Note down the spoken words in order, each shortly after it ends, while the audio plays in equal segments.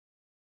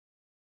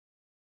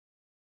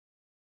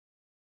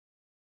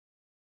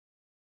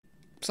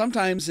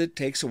Sometimes it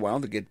takes a while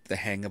to get the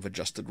hang of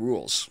adjusted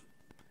rules.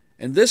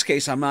 In this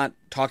case, I'm not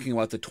talking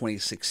about the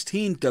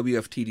 2016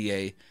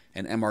 WFTDA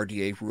and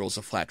MRDA rules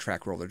of flat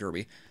track roller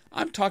derby.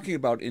 I'm talking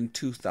about in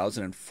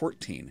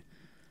 2014,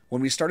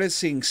 when we started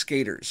seeing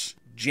skaters,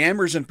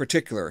 jammers in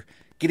particular,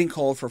 getting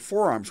called for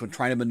forearms when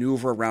trying to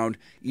maneuver around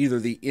either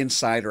the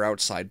inside or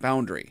outside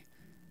boundary.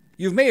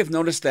 You may have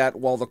noticed that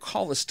while the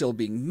call is still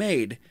being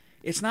made,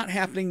 it's not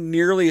happening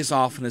nearly as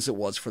often as it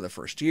was for the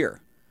first year.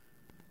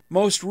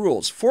 Most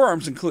rules,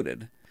 forearms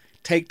included,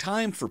 take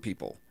time for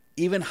people,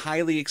 even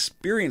highly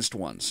experienced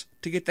ones,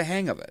 to get the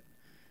hang of it.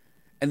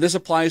 And this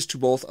applies to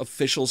both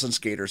officials and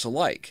skaters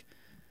alike.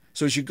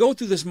 So as you go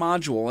through this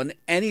module and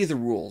any of the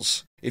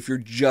rules, if you're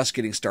just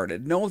getting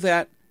started, know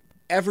that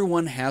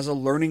everyone has a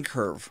learning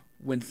curve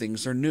when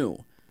things are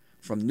new,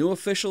 from new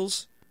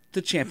officials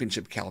to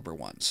championship caliber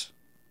ones.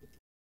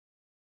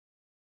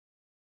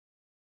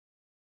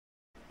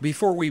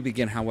 Before we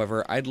begin,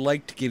 however, I'd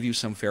like to give you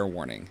some fair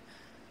warning.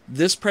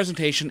 This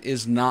presentation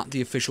is not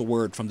the official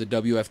word from the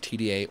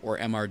WFTDA or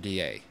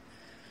MRDA.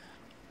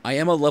 I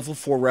am a level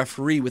 4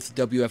 referee with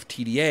the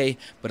WFTDA,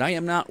 but I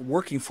am not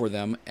working for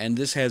them, and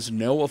this has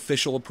no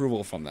official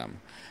approval from them.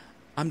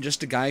 I'm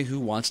just a guy who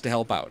wants to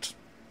help out.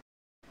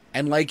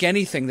 And like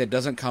anything that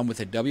doesn't come with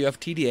a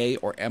WFTDA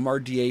or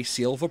MRDA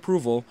seal of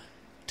approval,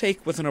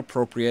 take with an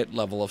appropriate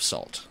level of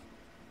salt.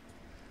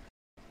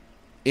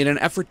 In an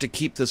effort to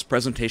keep this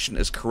presentation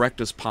as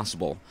correct as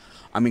possible,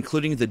 I'm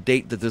including the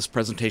date that this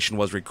presentation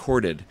was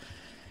recorded.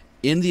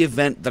 In the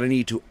event that I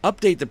need to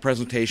update the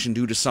presentation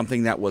due to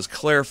something that was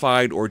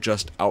clarified or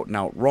just out and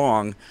out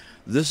wrong,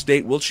 this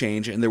date will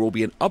change and there will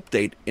be an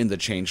update in the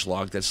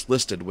changelog that's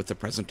listed with the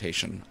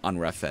presentation on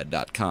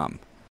refed.com.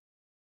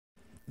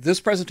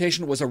 This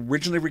presentation was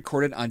originally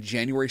recorded on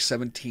January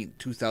 17,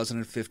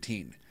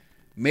 2015.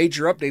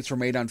 Major updates were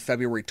made on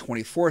February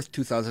 24,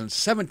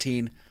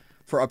 2017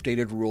 for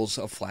updated rules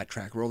of flat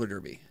track roller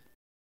derby.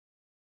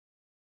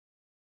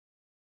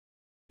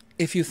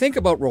 If you think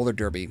about roller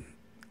derby,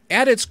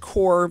 at its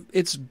core,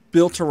 it's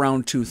built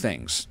around two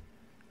things.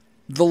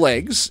 The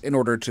legs, in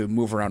order to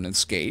move around and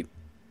skate,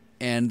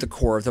 and the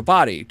core of the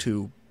body,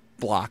 to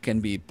block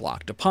and be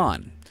blocked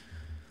upon.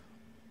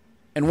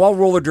 And while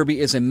roller derby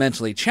is a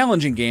mentally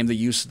challenging game, the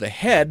use of the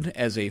head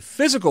as a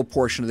physical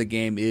portion of the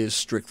game is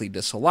strictly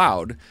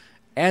disallowed,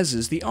 as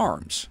is the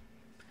arms.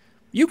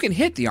 You can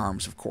hit the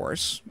arms, of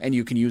course, and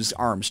you can use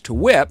arms to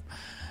whip,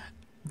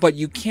 but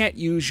you can't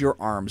use your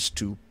arms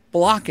to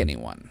block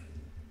anyone.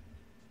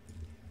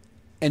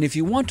 And if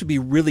you want to be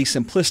really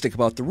simplistic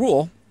about the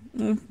rule,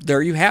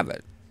 there you have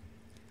it.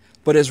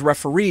 But as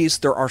referees,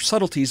 there are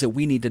subtleties that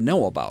we need to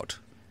know about.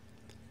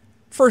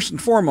 First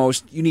and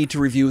foremost, you need to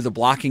review the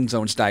blocking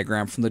zones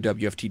diagram from the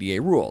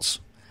WFTDA rules.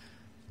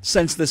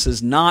 Since this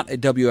is not a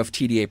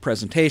WFTDA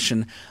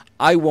presentation,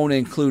 I won't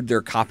include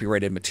their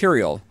copyrighted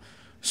material.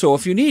 So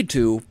if you need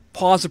to,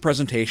 pause the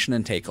presentation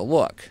and take a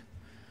look.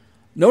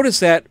 Notice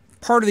that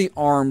part of the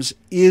arms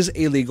is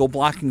a legal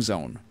blocking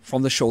zone,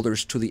 from the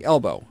shoulders to the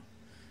elbow.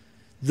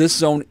 This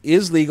zone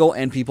is legal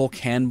and people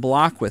can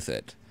block with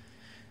it.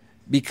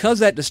 Because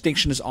that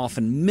distinction is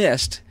often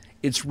missed,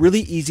 it's really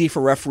easy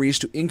for referees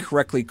to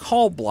incorrectly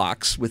call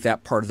blocks with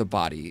that part of the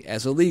body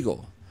as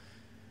illegal.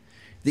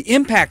 The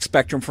impact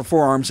spectrum for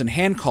forearms and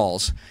hand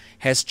calls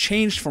has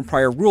changed from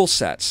prior rule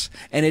sets,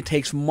 and it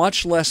takes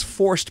much less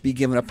force to be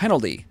given a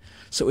penalty.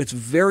 So it's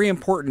very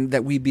important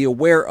that we be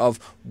aware of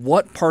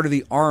what part of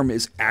the arm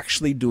is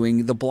actually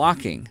doing the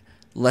blocking,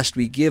 lest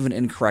we give an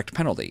incorrect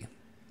penalty.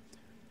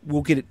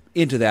 We'll get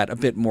into that a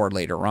bit more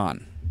later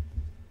on.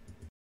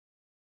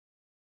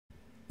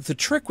 The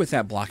trick with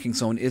that blocking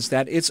zone is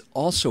that it's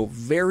also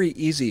very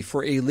easy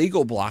for a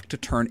legal block to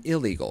turn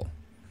illegal,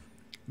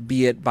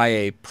 be it by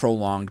a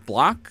prolonged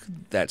block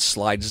that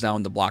slides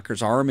down the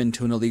blocker's arm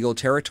into an illegal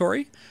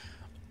territory,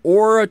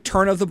 or a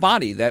turn of the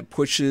body that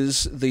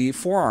pushes the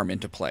forearm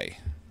into play.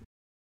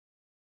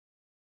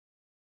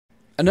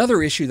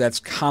 Another issue that's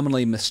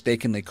commonly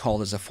mistakenly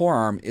called as a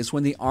forearm is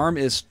when the arm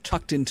is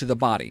tucked into the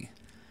body.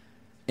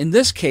 In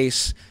this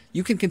case,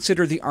 you can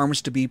consider the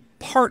arms to be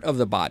part of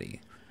the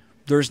body.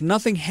 There's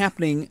nothing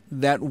happening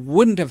that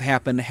wouldn't have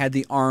happened had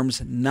the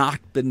arms not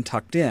been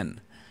tucked in.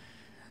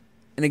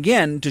 And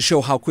again, to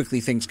show how quickly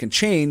things can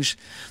change,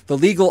 the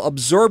legal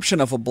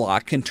absorption of a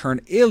block can turn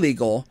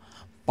illegal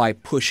by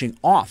pushing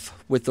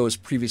off with those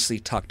previously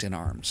tucked in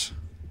arms.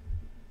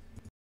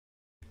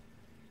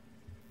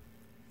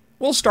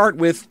 We'll start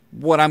with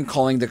what I'm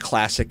calling the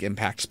classic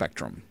impact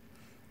spectrum.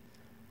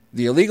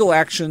 The illegal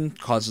action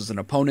causes an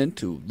opponent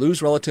to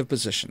lose relative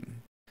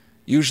position,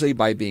 usually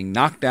by being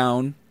knocked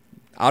down,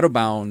 out of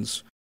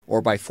bounds,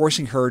 or by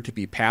forcing her to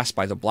be passed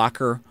by the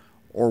blocker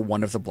or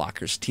one of the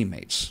blocker's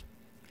teammates.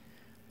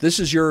 This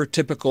is your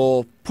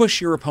typical push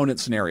your opponent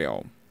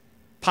scenario,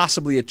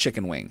 possibly a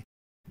chicken wing.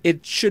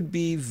 It should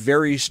be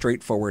very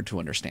straightforward to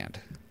understand.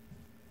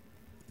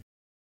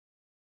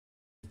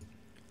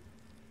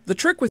 The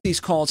trick with these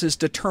calls is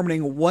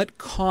determining what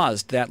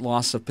caused that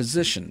loss of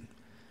position.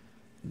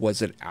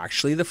 Was it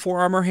actually the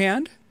forearm or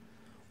hand?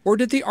 Or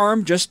did the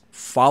arm just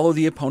follow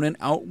the opponent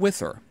out with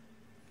her?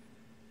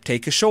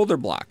 Take a shoulder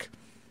block.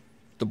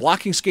 The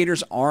blocking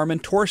skater's arm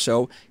and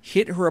torso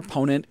hit her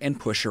opponent and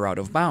push her out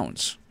of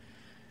bounds.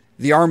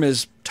 The arm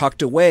is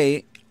tucked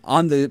away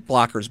on the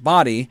blocker's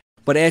body,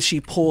 but as she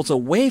pulls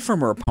away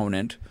from her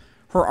opponent,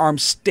 her arm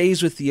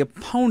stays with the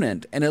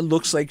opponent, and it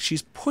looks like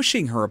she's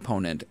pushing her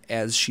opponent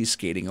as she's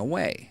skating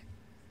away.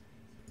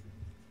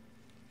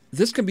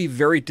 This can be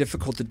very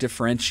difficult to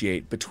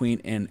differentiate between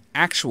an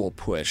actual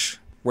push,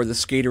 where the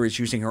skater is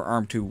using her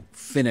arm to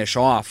finish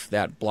off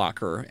that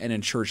blocker and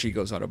ensure she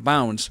goes out of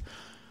bounds,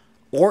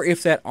 or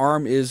if that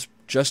arm is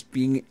just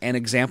being an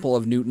example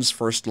of Newton's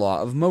first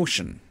law of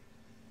motion.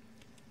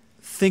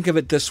 Think of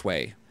it this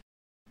way.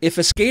 If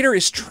a skater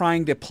is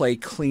trying to play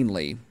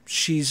cleanly,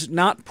 she's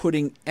not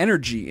putting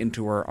energy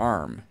into her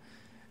arm.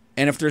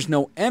 And if there's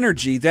no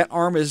energy, that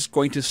arm is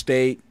going to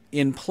stay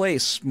in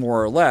place,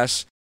 more or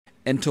less,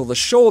 until the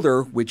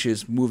shoulder, which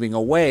is moving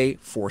away,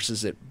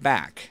 forces it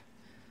back.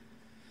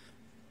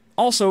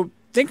 Also,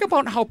 think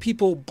about how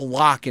people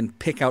block and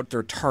pick out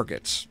their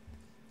targets.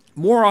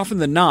 More often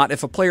than not,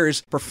 if a player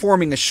is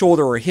performing a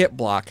shoulder or hip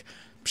block,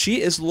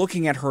 she is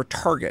looking at her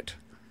target.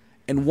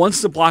 And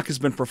once the block has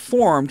been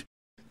performed,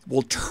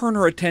 will turn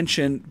her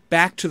attention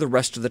back to the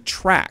rest of the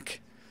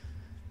track.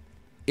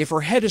 If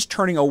her head is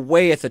turning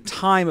away at the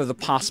time of the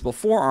possible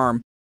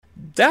forearm,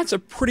 that's a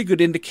pretty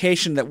good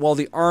indication that while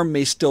the arm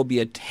may still be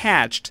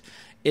attached,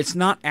 it's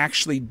not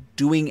actually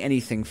doing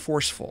anything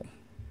forceful.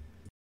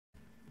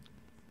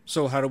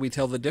 So how do we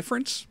tell the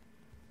difference?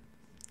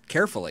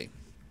 Carefully.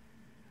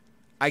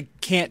 I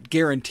can't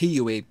guarantee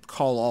you a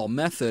call-all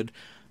method,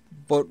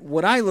 but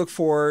what I look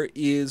for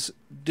is,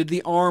 did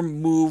the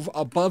arm move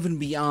above and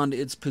beyond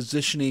its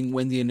positioning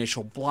when the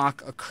initial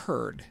block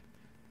occurred?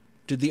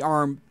 Did the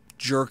arm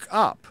jerk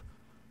up?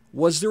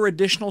 Was there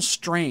additional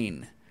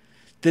strain?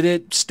 Did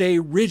it stay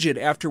rigid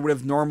after it would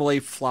have normally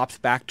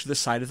flopped back to the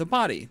side of the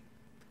body?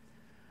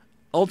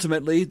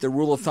 Ultimately, the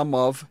rule of thumb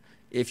of,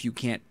 if you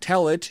can't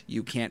tell it,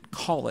 you can't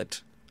call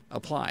it,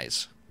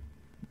 applies.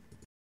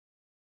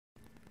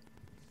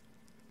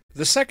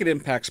 The second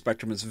impact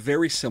spectrum is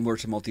very similar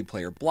to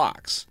multiplayer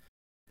blocks.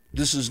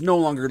 This is no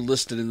longer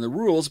listed in the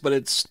rules, but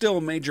it's still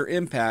major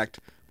impact,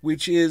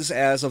 which is,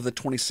 as of the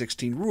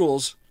 2016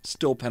 rules,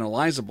 still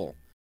penalizable.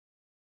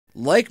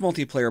 Like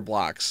multiplayer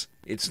blocks,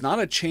 it's not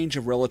a change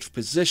of relative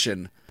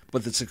position,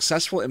 but the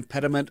successful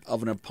impediment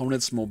of an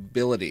opponent's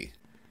mobility.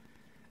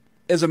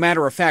 As a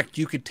matter of fact,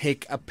 you could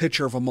take a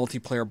picture of a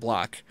multiplayer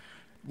block,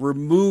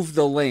 remove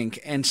the link,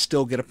 and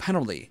still get a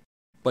penalty,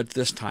 but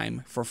this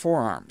time for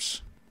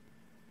forearms.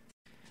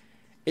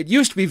 It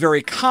used to be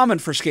very common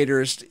for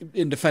skaters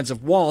in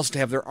defensive walls to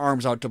have their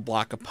arms out to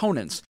block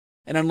opponents,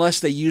 and unless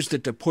they used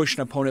it to push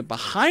an opponent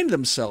behind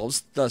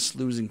themselves, thus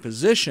losing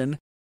position,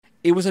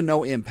 it was a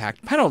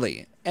no-impact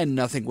penalty, and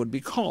nothing would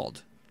be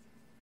called.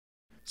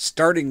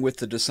 Starting with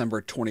the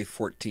December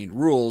 2014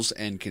 rules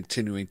and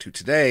continuing to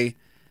today,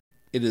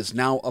 it is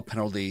now a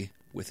penalty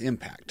with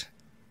impact.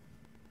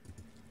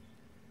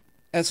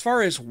 As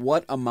far as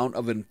what amount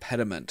of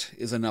impediment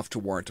is enough to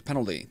warrant a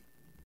penalty,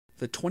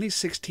 the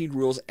 2016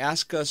 rules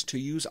ask us to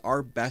use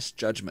our best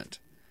judgment.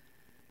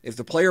 If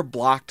the player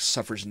blocked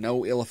suffers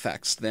no ill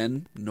effects,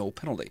 then no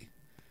penalty.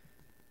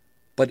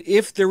 But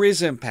if there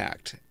is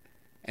impact,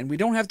 and we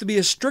don't have to be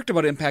as strict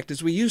about impact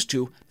as we used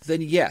to,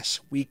 then yes,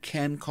 we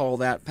can call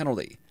that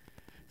penalty.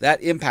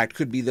 That impact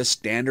could be the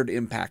standard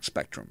impact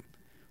spectrum,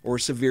 or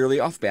severely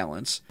off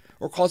balance,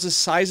 or cause a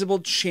sizable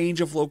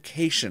change of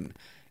location,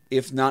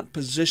 if not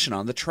position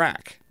on the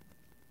track.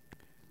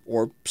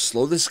 Or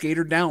slow the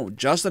skater down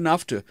just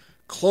enough to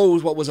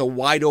close what was a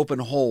wide open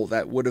hole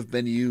that would have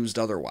been used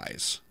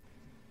otherwise.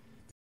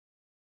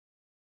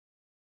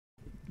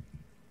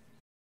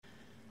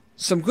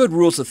 Some good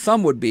rules of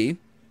thumb would be,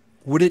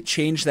 would it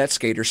change that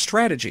skater's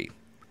strategy?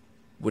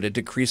 Would it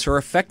decrease her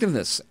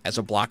effectiveness as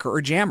a blocker or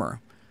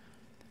jammer?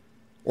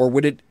 Or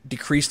would it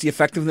decrease the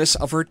effectiveness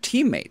of her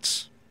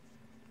teammates?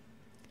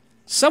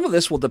 Some of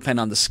this will depend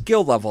on the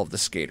skill level of the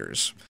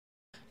skaters.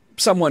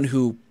 Someone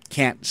who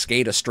can't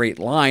skate a straight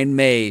line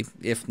may,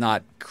 if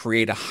not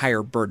create a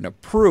higher burden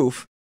of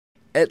proof,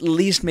 at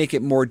least make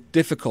it more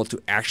difficult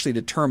to actually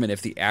determine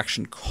if the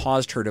action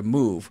caused her to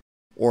move,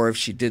 or if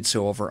she did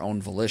so of her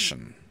own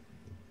volition.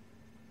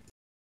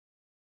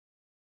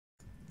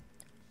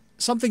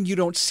 Something you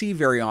don't see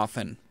very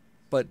often,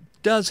 but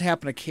does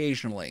happen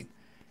occasionally,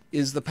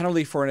 is the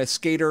penalty for a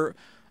skater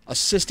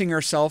assisting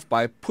herself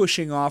by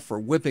pushing off or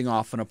whipping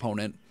off an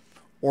opponent,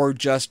 or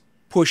just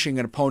pushing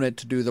an opponent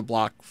to do the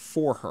block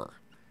for her.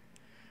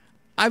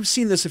 I've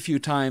seen this a few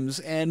times,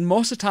 and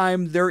most of the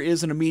time there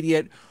is an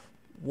immediate,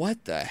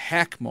 what the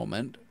heck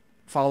moment,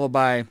 followed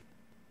by,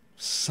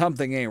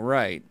 something ain't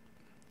right.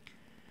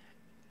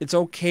 It's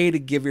okay to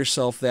give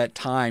yourself that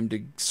time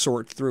to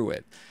sort through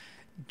it.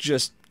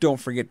 Just don't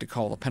forget to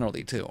call the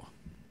penalty too.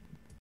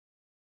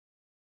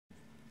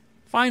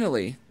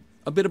 Finally,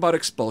 a bit about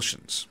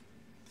expulsions.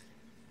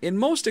 In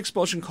most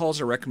expulsion calls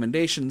or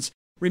recommendations,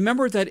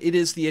 remember that it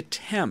is the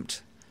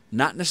attempt,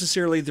 not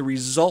necessarily the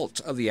result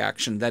of the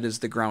action that is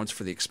the grounds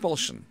for the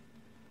expulsion.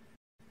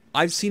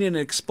 I've seen an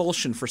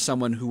expulsion for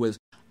someone who was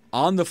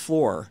on the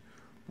floor,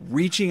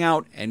 reaching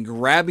out and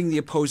grabbing the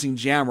opposing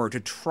jammer to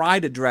try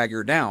to drag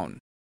her down.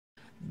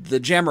 The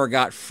jammer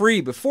got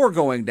free before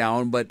going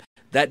down, but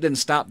that didn't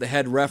stop the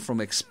head ref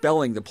from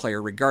expelling the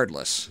player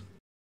regardless.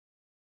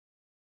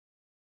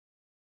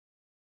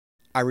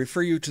 I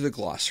refer you to the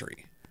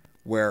glossary,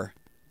 where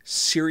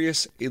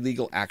serious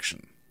illegal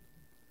action,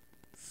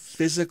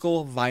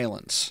 physical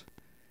violence,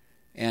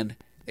 and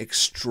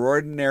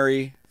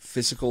extraordinary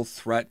physical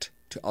threat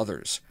to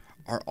others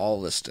are all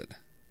listed.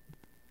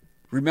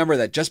 Remember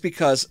that just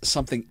because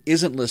something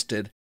isn't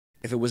listed,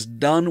 if it was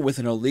done with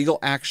an illegal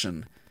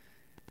action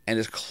and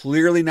is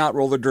clearly not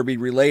roller derby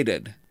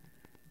related,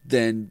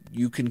 then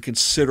you can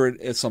consider it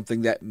as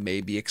something that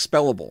may be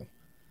expellable.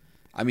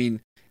 I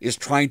mean, is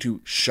trying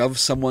to shove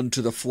someone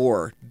to the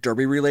floor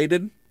derby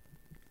related?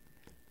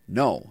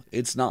 No,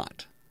 it's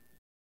not.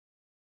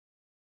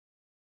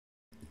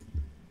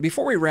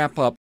 Before we wrap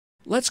up,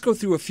 let's go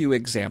through a few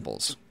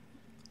examples.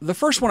 The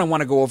first one I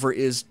want to go over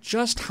is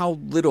just how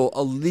little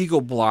a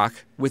legal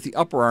block with the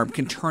upper arm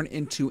can turn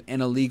into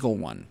an illegal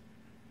one.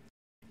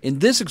 In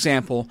this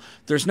example,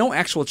 there's no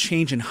actual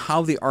change in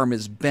how the arm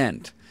is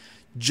bent,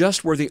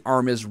 just where the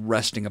arm is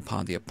resting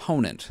upon the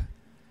opponent.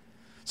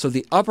 So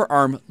the upper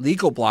arm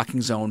legal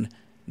blocking zone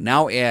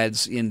now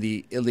adds in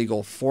the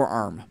illegal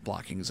forearm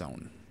blocking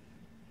zone.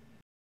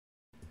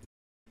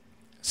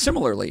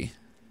 Similarly,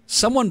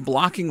 someone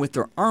blocking with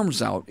their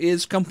arms out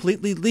is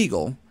completely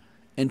legal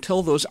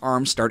until those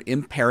arms start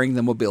impairing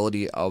the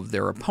mobility of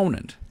their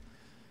opponent.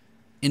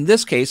 In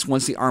this case,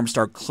 once the arms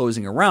start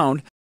closing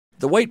around,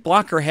 the white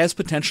blocker has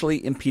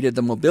potentially impeded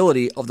the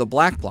mobility of the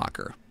black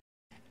blocker.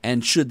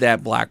 And should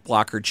that black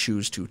blocker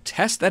choose to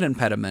test that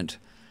impediment,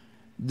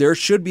 there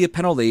should be a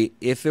penalty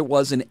if it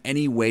was in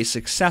any way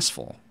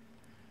successful.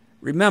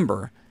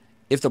 Remember,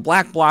 if the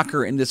black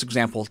blocker in this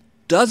example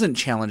doesn't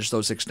challenge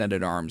those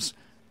extended arms,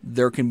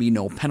 there can be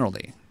no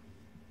penalty.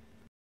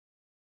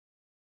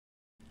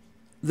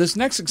 This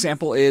next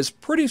example is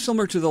pretty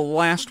similar to the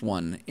last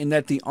one in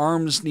that the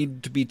arms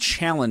need to be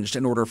challenged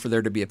in order for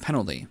there to be a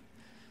penalty.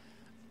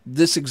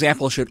 This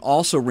example should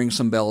also ring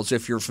some bells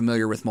if you're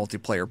familiar with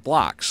multiplayer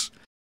blocks.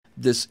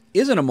 This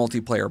isn't a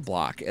multiplayer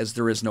block as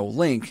there is no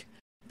link,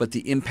 but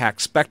the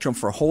impact spectrum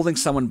for holding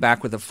someone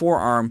back with a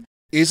forearm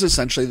is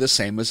essentially the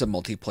same as a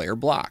multiplayer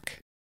block.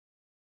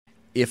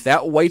 If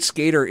that white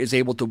skater is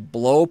able to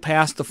blow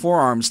past the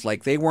forearms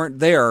like they weren't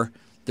there,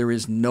 there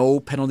is no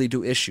penalty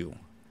to issue.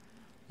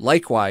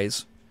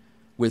 Likewise,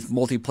 with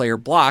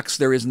multiplayer blocks,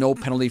 there is no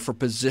penalty for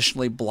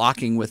positionally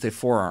blocking with a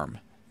forearm.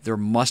 There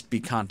must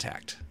be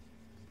contact.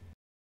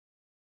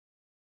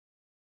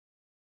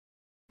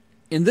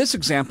 In this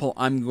example,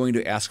 I'm going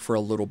to ask for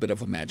a little bit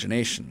of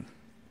imagination.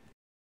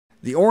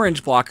 The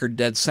orange blocker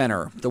dead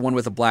center, the one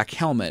with a black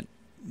helmet,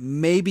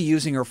 may be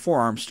using her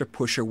forearms to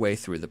push her way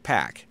through the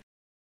pack.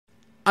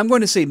 I'm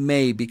going to say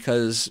may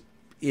because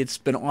it's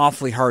been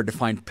awfully hard to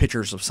find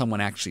pictures of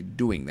someone actually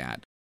doing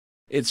that.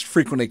 It's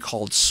frequently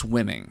called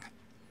swimming.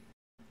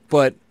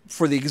 But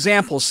for the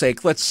example's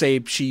sake, let's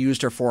say she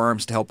used her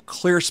forearms to help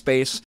clear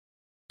space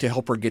to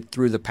help her get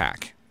through the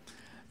pack.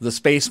 The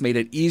space made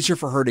it easier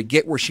for her to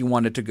get where she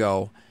wanted to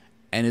go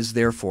and is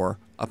therefore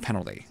a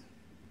penalty.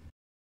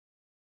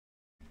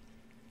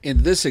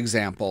 In this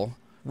example,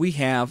 we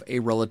have a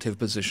relative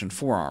position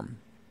forearm.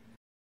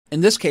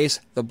 In this case,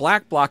 the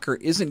black blocker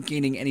isn't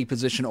gaining any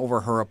position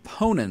over her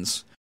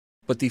opponents,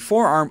 but the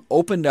forearm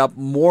opened up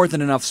more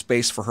than enough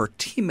space for her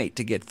teammate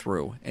to get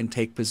through and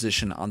take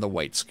position on the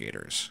white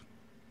skaters.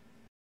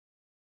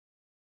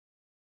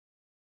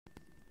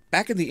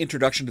 Back in the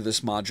introduction to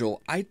this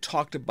module, I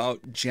talked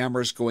about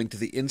jammers going to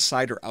the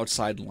inside or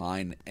outside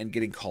line and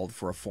getting called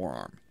for a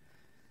forearm.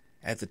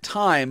 At the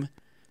time,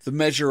 the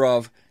measure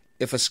of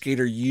if a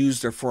skater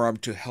used their forearm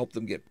to help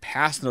them get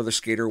past another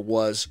skater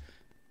was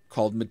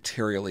called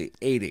materially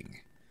aiding.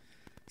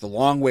 The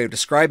long way of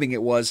describing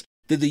it was,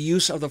 did the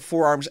use of the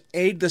forearms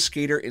aid the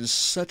skater in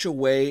such a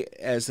way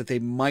as that they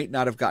might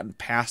not have gotten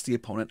past the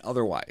opponent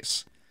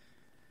otherwise?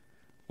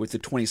 With the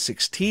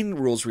 2016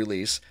 rules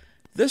release,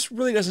 this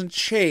really doesn't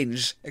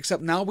change,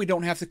 except now we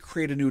don't have to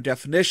create a new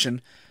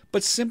definition,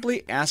 but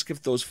simply ask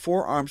if those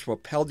forearms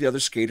propelled the other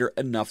skater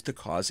enough to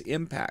cause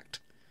impact.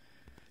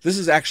 This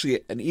is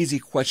actually an easy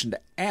question to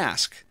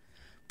ask,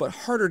 but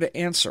harder to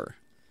answer,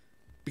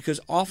 because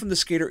often the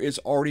skater is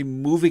already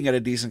moving at a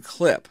decent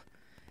clip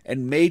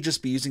and may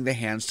just be using the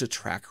hands to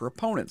track her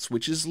opponents,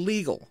 which is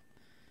legal.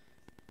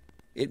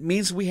 It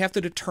means we have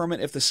to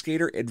determine if the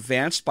skater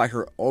advanced by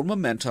her own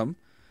momentum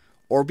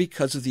or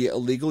because of the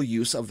illegal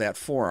use of that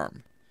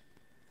forearm.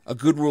 A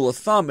good rule of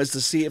thumb is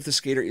to see if the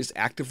skater is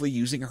actively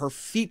using her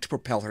feet to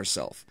propel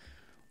herself,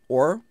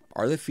 or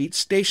are the feet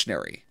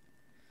stationary?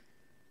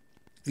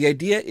 The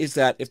idea is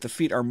that if the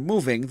feet are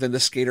moving, then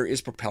the skater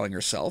is propelling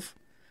herself,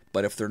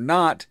 but if they're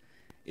not,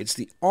 it's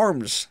the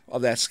arms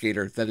of that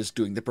skater that is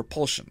doing the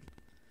propulsion.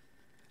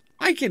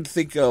 I can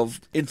think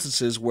of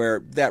instances where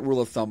that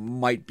rule of thumb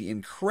might be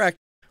incorrect,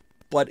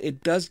 but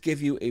it does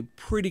give you a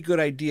pretty good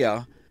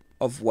idea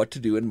of what to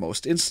do in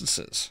most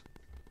instances.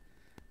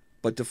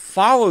 But to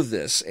follow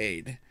this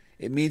aid,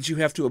 it means you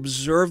have to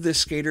observe the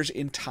skater's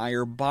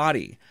entire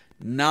body,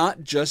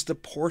 not just the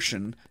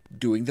portion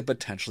doing the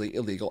potentially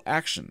illegal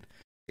action.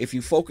 If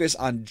you focus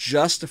on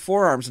just the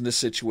forearms in this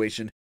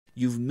situation,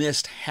 you've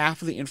missed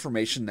half of the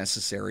information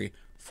necessary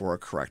for a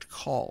correct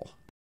call.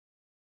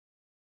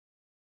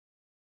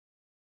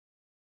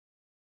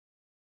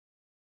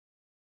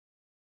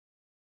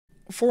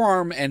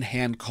 Forearm and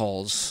hand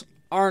calls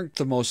aren't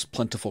the most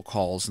plentiful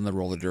calls in the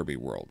roller derby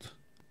world,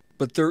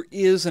 but there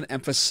is an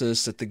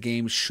emphasis that the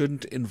game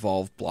shouldn't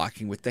involve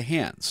blocking with the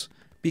hands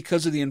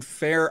because of the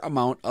unfair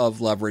amount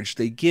of leverage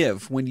they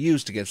give when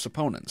used against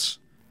opponents.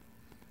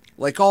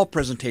 Like all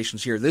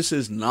presentations here, this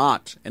is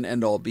not an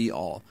end-all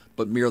be-all,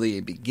 but merely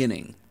a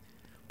beginning,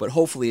 but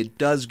hopefully it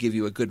does give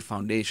you a good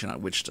foundation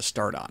on which to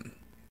start on.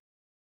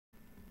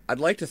 I'd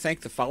like to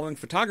thank the following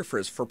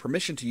photographers for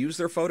permission to use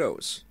their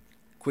photos: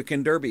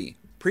 Quicken Derby,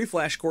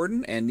 Pre-Flash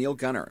Gordon, and Neil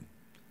Gunner.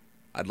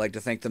 I'd like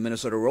to thank the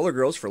Minnesota Roller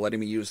Girls for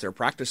letting me use their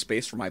practice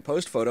space for my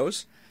post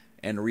photos,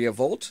 and Rhea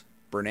Volt,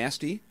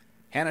 Bernasty,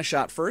 Hannah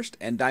Shot First,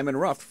 and Diamond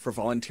Ruff for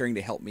volunteering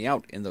to help me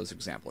out in those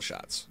example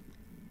shots.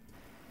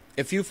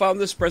 If you found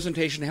this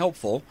presentation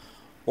helpful,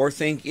 or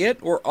think it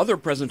or other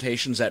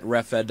presentations at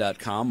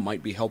refed.com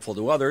might be helpful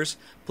to others,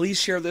 please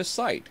share this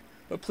site,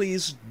 but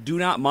please do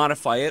not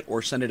modify it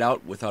or send it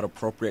out without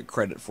appropriate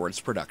credit for its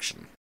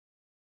production.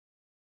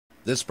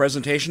 This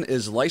presentation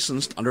is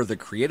licensed under the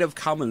Creative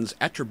Commons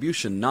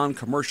Attribution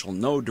Non-Commercial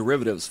No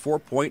Derivatives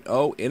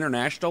 4.0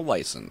 International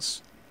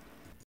License.